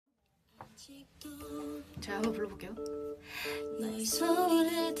제가 한번 불러볼게요. 너의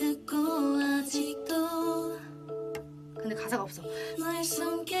소리를 듣고 아직도 근데 가사가 없어. 너의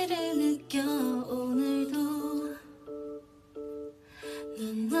손길을 느껴 오늘도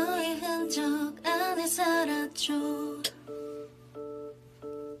넌 너의 흔적 안에 살았죠.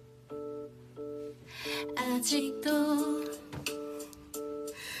 아직도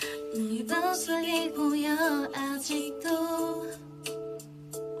너의 모습이 보여. 아직도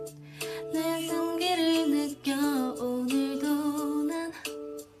내 숨기를 느껴 오늘도 난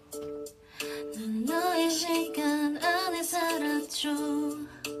너의 시간 안에 살았죠.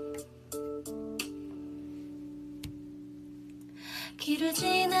 길을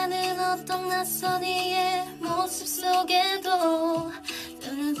지나는 어떤 낯선 이의 모습 속에도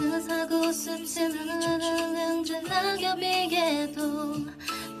따뜻하고 스친 언제 낙엽이게도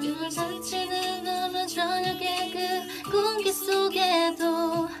눈을 스치는 어느 저녁의 그 공기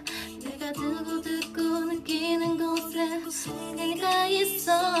속에도 내가 두고 듣고 느끼는 곳에 내가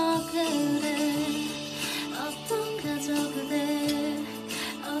있어. 그래 어떤가죠 그대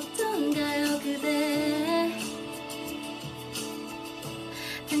어떤가요 그대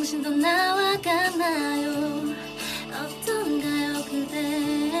당신도 나와 같나요 어떤가요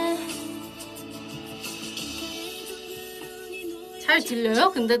그대. 잘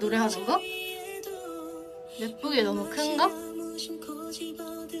들려요? 근데 노래하는 거? 넷북이 너무 큰가?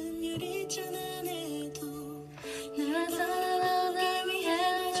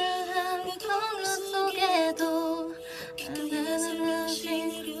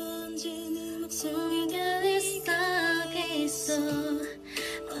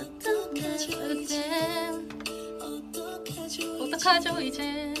 어떡하죠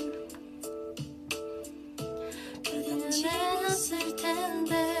이젠 그대는 없을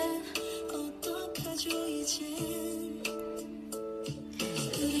텐데 어떡하죠 이젠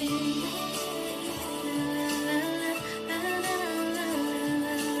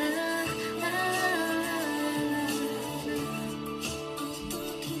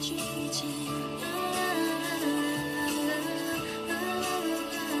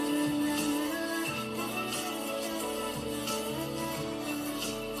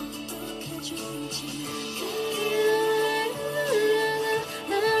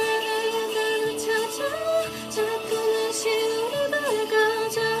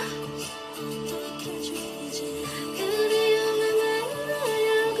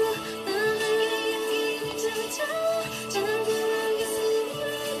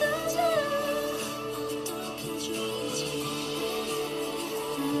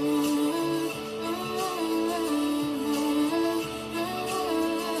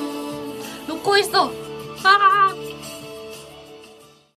놓고 있어.